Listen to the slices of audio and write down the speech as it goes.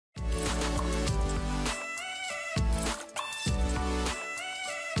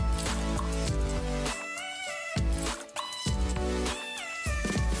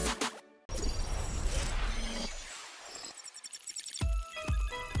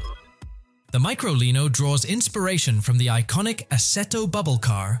The MICROLINO draws inspiration from the iconic Assetto bubble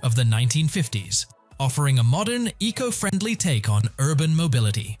car of the 1950s, offering a modern, eco-friendly take on urban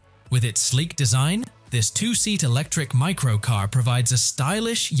mobility. With its sleek design, this two-seat electric micro-car provides a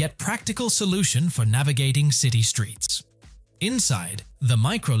stylish yet practical solution for navigating city streets. Inside, the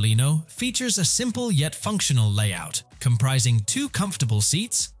MICROLINO features a simple yet functional layout, comprising 2 comfortable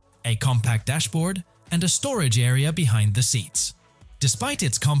seats, a compact dashboard, and a storage area behind the seats. Despite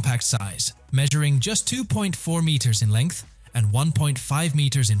its compact size, measuring just 2.4 meters in length and 1.5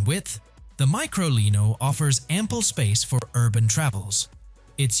 meters in width, the MICROLINO offers ample space for urban travels.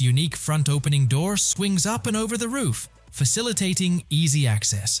 Its unique front opening door swings up and over the roof, facilitating easy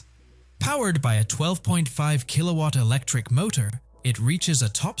access. Powered by a 12.5 kilowatt electric motor, it reaches a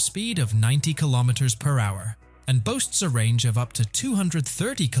top speed of 90 kilometers per hour and boasts a range of up to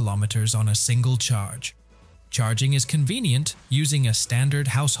 230 kilometers on a single charge. Charging is convenient using a standard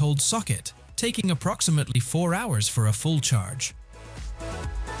household socket, taking approximately 4 hours for a full charge.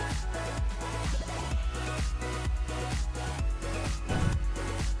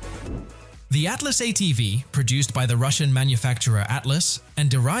 The Atlas ATV, produced by the Russian manufacturer Atlas and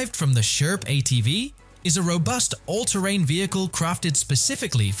derived from the Sherp ATV, is a robust all-terrain vehicle crafted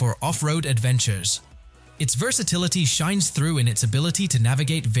specifically for off-road adventures. Its versatility shines through in its ability to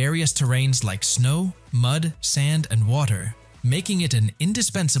navigate various terrains like snow, mud, sand, and water, making it an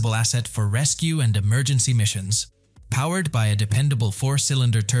indispensable asset for rescue and emergency missions. Powered by a dependable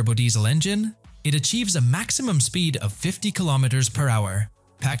 4-cylinder turbodiesel engine, it achieves a maximum speed of 50 kilometers per hour.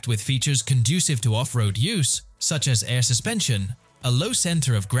 Packed with features conducive to off-road use, such as air suspension, a low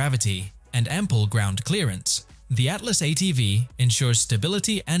center of gravity, and ample ground clearance, the Atlas ATV ensures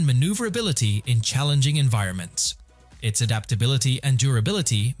stability and maneuverability in challenging environments. Its adaptability and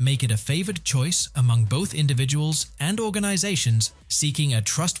durability make it a favored choice among both individuals and organizations seeking a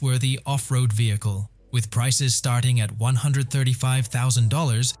trustworthy off-road vehicle. With prices starting at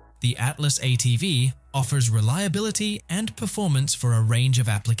 $135,000, the Atlas ATV offers reliability and performance for a range of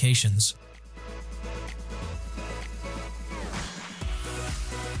applications.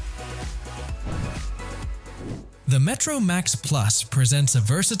 The Metro Max Plus presents a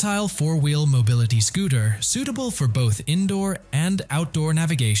versatile 4-wheel mobility scooter suitable for both indoor and outdoor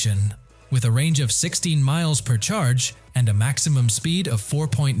navigation. With a range of 16 miles per charge and a maximum speed of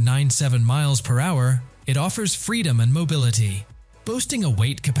 4.97 miles per hour, it offers freedom and mobility. Boasting a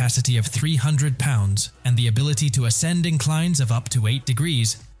weight capacity of 300 pounds and the ability to ascend inclines of up to 8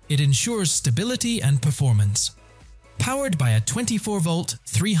 degrees, it ensures stability and performance. Powered by a 24-volt,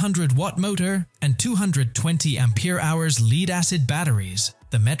 300-watt motor and 220 ampere-hours lead-acid batteries,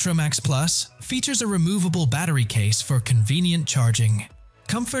 the Metromax Plus features a removable battery case for convenient charging.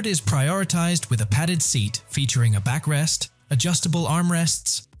 Comfort is prioritized with a padded seat featuring a backrest, adjustable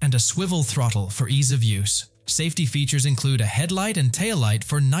armrests, and a swivel throttle for ease of use. Safety features include a headlight and taillight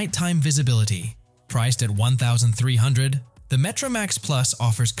for nighttime visibility. Priced at $1,300, the Metromax Plus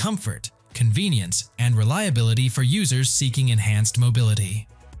offers comfort, convenience, and reliability for users seeking enhanced mobility.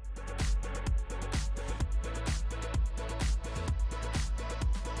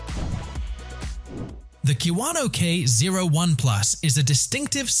 The KIWANO K01 Plus is a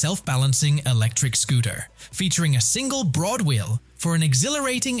distinctive self-balancing electric scooter, featuring a single broad wheel for an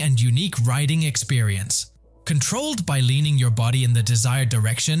exhilarating and unique riding experience. Controlled by leaning your body in the desired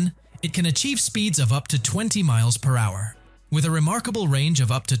direction, it can achieve speeds of up to 20 miles per hour. With a remarkable range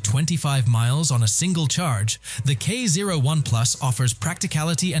of up to 25 miles on a single charge, the K01 Plus offers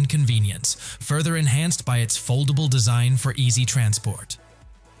practicality and convenience, further enhanced by its foldable design for easy transport.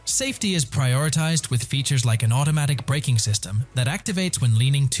 Safety is prioritized with features like an automatic braking system that activates when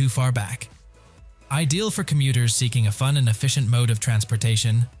leaning too far back. Ideal for commuters seeking a fun and efficient mode of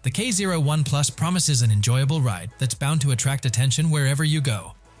transportation, the K01 Plus promises an enjoyable ride that's bound to attract attention wherever you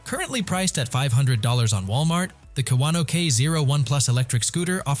go. Currently priced at $500 on Walmart, the KIWANO K01 Plus electric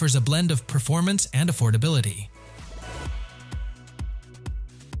scooter offers a blend of performance and affordability.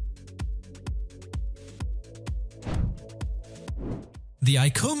 The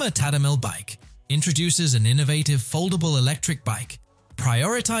ICOMA TATAMEL bike introduces an innovative foldable electric bike,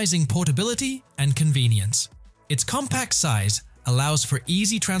 prioritizing portability and convenience. Its compact size allows for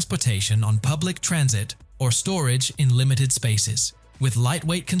easy transportation on public transit or storage in limited spaces. With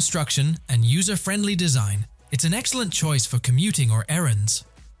lightweight construction and user-friendly design, it's an excellent choice for commuting or errands.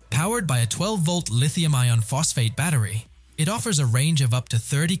 Powered by a 12-volt lithium iron phosphate battery, it offers a range of up to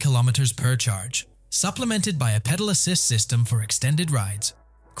 30 kilometers per charge, supplemented by a pedal assist system for extended rides.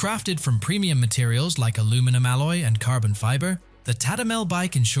 Crafted from premium materials like aluminum alloy and carbon fiber, the TATAMEL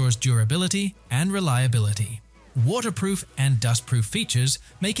bike ensures durability and reliability. Waterproof and dustproof features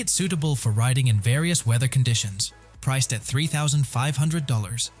make it suitable for riding in various weather conditions. Priced at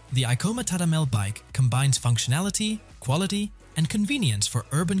 $3,500, the ICOMA TATAMEL bike combines functionality, quality, and convenience for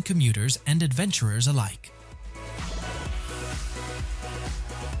urban commuters and adventurers alike.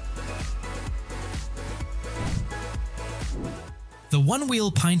 The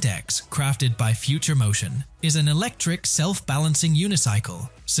ONEWHEEL PINT X, crafted by Future Motion, is an electric self-balancing unicycle,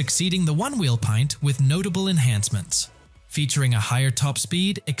 succeeding the ONEWHEEL PINT with notable enhancements. Featuring a higher top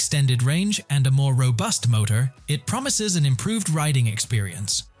speed, extended range, and a more robust motor, it promises an improved riding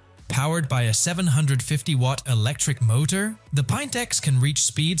experience. Powered by a 750-watt electric motor, the PINT X can reach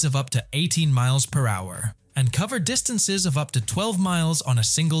speeds of up to 18 miles per hour and cover distances of up to 12 miles on a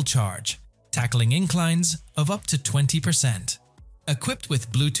single charge, tackling inclines of up to 20%. Equipped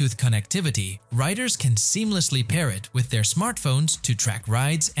with Bluetooth connectivity, riders can seamlessly pair it with their smartphones to track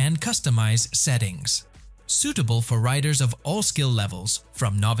rides and customize settings. Suitable for riders of all skill levels,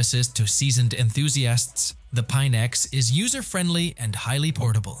 from novices to seasoned enthusiasts, the PINT X is user-friendly and highly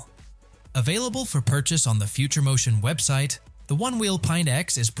portable. Available for purchase on the Future Motion website, the ONEWHEEL PINT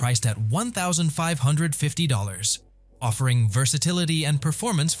X is priced at $1,550, offering versatility and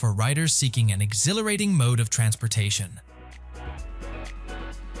performance for riders seeking an exhilarating mode of transportation.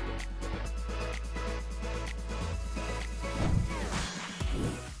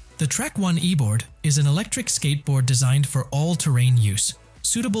 The Track 1 e-board is an electric skateboard designed for all-terrain use,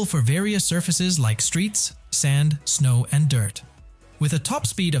 suitable for various surfaces like streets, sand, snow, and dirt. With a top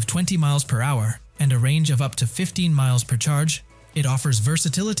speed of 20 miles per hour and a range of up to 15 miles per charge, it offers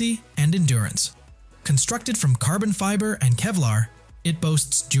versatility and endurance. Constructed from carbon fiber and Kevlar, it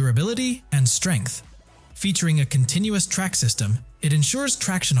boasts durability and strength. Featuring a continuous track system, it ensures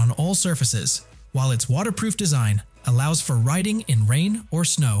traction on all surfaces, while its waterproof design allows for riding in rain or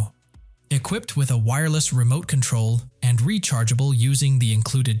snow. Equipped with a wireless remote control and rechargeable using the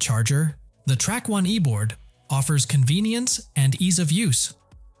included charger, the Track 1 e-board offers convenience and ease of use.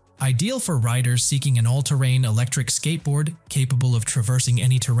 Ideal for riders seeking an all-terrain electric skateboard capable of traversing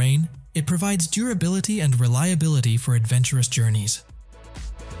any terrain, it provides durability and reliability for adventurous journeys.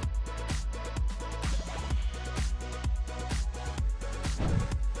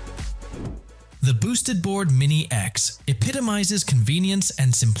 The Boosted Board Mini X epitomizes convenience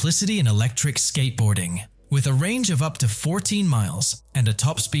and simplicity in electric skateboarding. With a range of up to 14 miles and a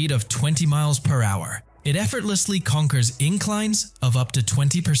top speed of 20 miles per hour, it effortlessly conquers inclines of up to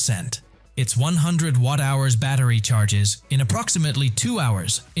 20%. Its 100 watt-hours battery charges in approximately 2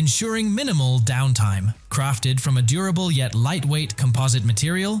 hours, ensuring minimal downtime. Crafted from a durable yet lightweight composite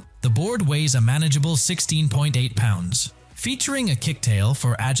material, the board weighs a manageable 16.8 pounds. Featuring a kicktail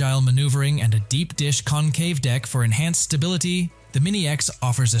for agile maneuvering and a deep dish concave deck for enhanced stability, the Mini X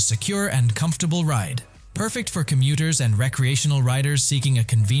offers a secure and comfortable ride. Perfect for commuters and recreational riders seeking a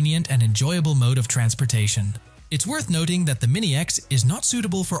convenient and enjoyable mode of transportation. It's worth noting that the Mini X is not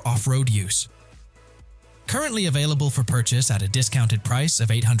suitable for off-road use. Currently available for purchase at a discounted price of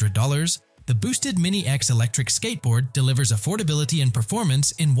 $800, the Boosted Mini X electric skateboard delivers affordability and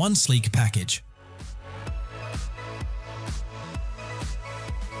performance in one sleek package.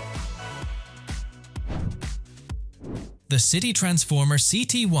 The City Transformer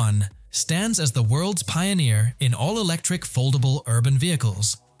CT1 stands as the world's pioneer in all-electric foldable urban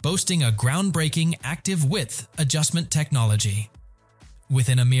vehicles, boasting a groundbreaking active width adjustment technology.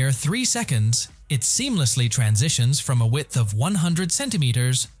 Within a mere 3 seconds, it seamlessly transitions from a width of 100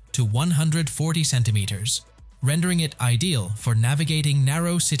 centimeters to 140 centimeters, rendering it ideal for navigating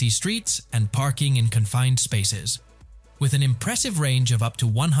narrow city streets and parking in confined spaces. With an impressive range of up to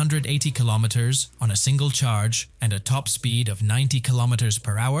 180 kilometers on a single charge and a top speed of 90 kilometers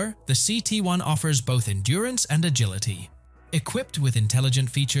per hour, the CT1 offers both endurance and agility. Equipped with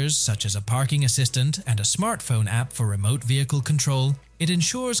intelligent features such as a parking assistant and a smartphone app for remote vehicle control, it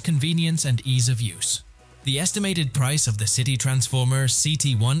ensures convenience and ease of use. The estimated price of the City Transformer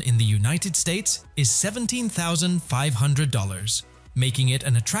CT1 in the United States is $17,500. Making it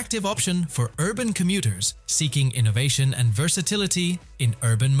an attractive option for urban commuters seeking innovation and versatility in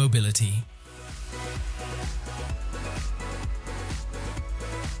urban mobility.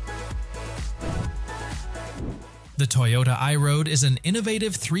 The Toyota iRoad is an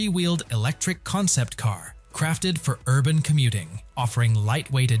innovative three-wheeled electric concept car crafted for urban commuting, offering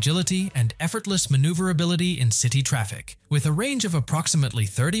lightweight agility and effortless maneuverability in city traffic. With a range of approximately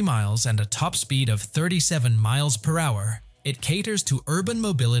 30 miles and a top speed of 37 miles per hour, it caters to urban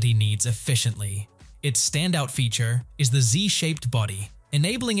mobility needs efficiently. Its standout feature is the Z-shaped body,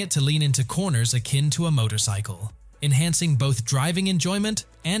 enabling it to lean into corners akin to a motorcycle, enhancing both driving enjoyment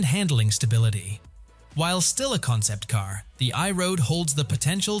and handling stability. While still a concept car, the iRoad holds the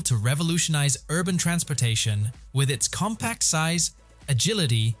potential to revolutionize urban transportation with its compact size,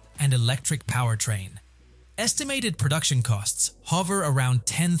 agility, and electric powertrain. Estimated production costs hover around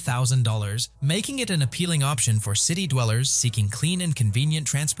 $10,000, making it an appealing option for city dwellers seeking clean and convenient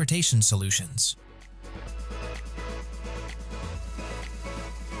transportation solutions.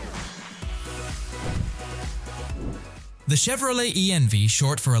 The Chevrolet ENV,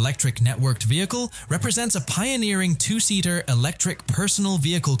 short for Electric Networked Vehicle, represents a pioneering two-seater electric personal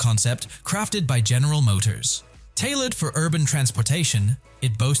vehicle concept crafted by General Motors. Tailored for urban transportation,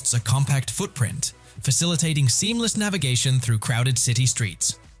 it boasts a compact footprint, facilitating seamless navigation through crowded city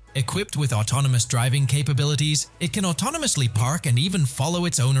streets. Equipped with autonomous driving capabilities, it can autonomously park and even follow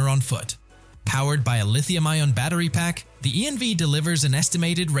its owner on foot. Powered by a lithium-ion battery pack, the ENV delivers an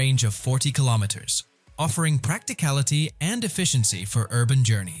estimated range of 40 kilometers, offering practicality and efficiency for urban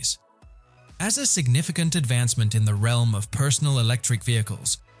journeys. As a significant advancement in the realm of personal electric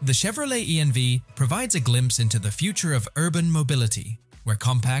vehicles, the Chevrolet ENV provides a glimpse into the future of urban mobility, where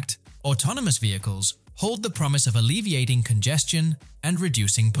compact, autonomous vehicles hold the promise of alleviating congestion and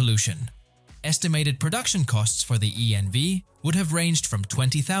reducing pollution. Estimated production costs for the ENV would have ranged from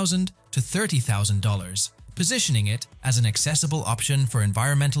 $20,000 to $30,000, positioning it as an accessible option for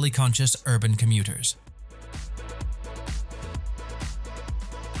environmentally conscious urban commuters.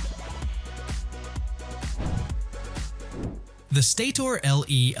 The STATOR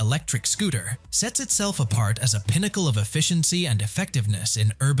LE electric scooter sets itself apart as a pinnacle of efficiency and effectiveness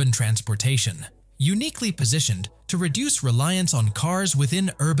in urban transportation, uniquely positioned to reduce reliance on cars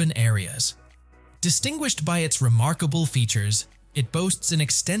within urban areas. Distinguished by its remarkable features, it boasts an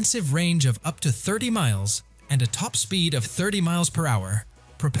extensive range of up to 30 miles and a top speed of 30 miles per hour,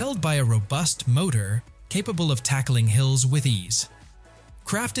 propelled by a robust motor capable of tackling hills with ease.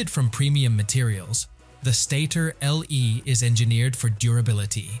 Crafted from premium materials, the STATOR LE is engineered for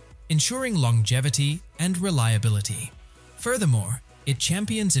durability, ensuring longevity and reliability. Furthermore, it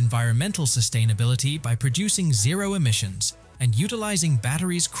champions environmental sustainability by producing zero emissions and utilizing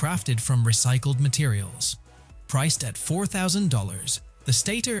batteries crafted from recycled materials. Priced at $4,000, the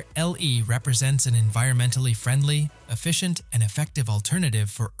STATOR LE represents an environmentally friendly, efficient, and effective alternative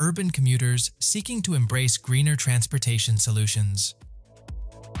for urban commuters seeking to embrace greener transportation solutions.